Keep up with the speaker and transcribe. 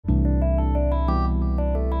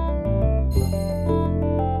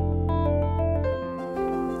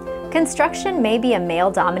Construction may be a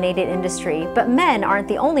male-dominated industry, but men aren't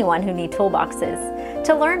the only one who need toolboxes.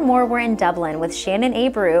 To learn more, we're in Dublin with Shannon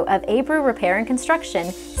Abrew of Abrew Repair and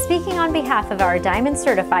Construction, speaking on behalf of our Diamond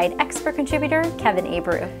Certified expert contributor, Kevin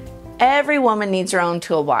Abrew. Every woman needs her own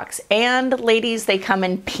toolbox, and ladies, they come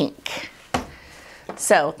in pink.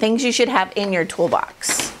 So, things you should have in your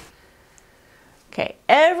toolbox. Okay,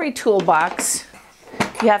 every toolbox,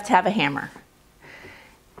 you have to have a hammer.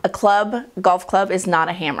 A club, golf club, is not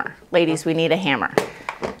a hammer. Ladies, we need a hammer.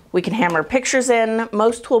 We can hammer pictures in.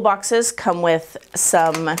 Most toolboxes come with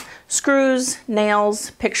some screws, nails,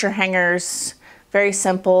 picture hangers, very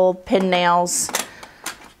simple pin nails.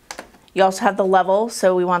 You also have the level,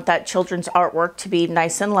 so we want that children's artwork to be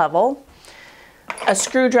nice and level. A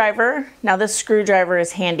screwdriver. Now this screwdriver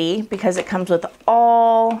is handy because it comes with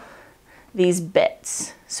all these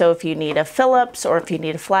bits. So if you need a Phillips or if you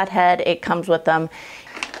need a flathead, it comes with them.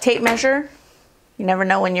 Tape measure. You never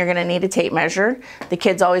know when you're going to need a tape measure. The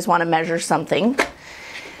kids always want to measure something.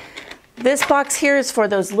 This box here is for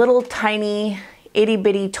those little tiny itty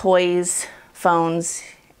bitty toys, phones,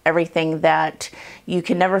 everything that you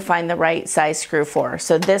can never find the right size screw for.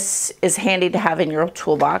 So this is handy to have in your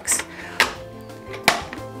toolbox.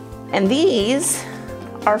 And these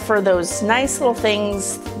are for those nice little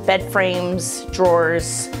things, bed frames,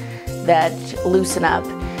 drawers that loosen up.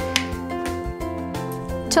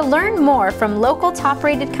 To learn more from local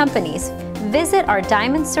top-rated companies, visit our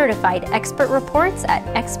Diamond Certified expert reports at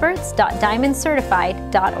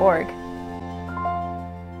experts.diamondcertified.org.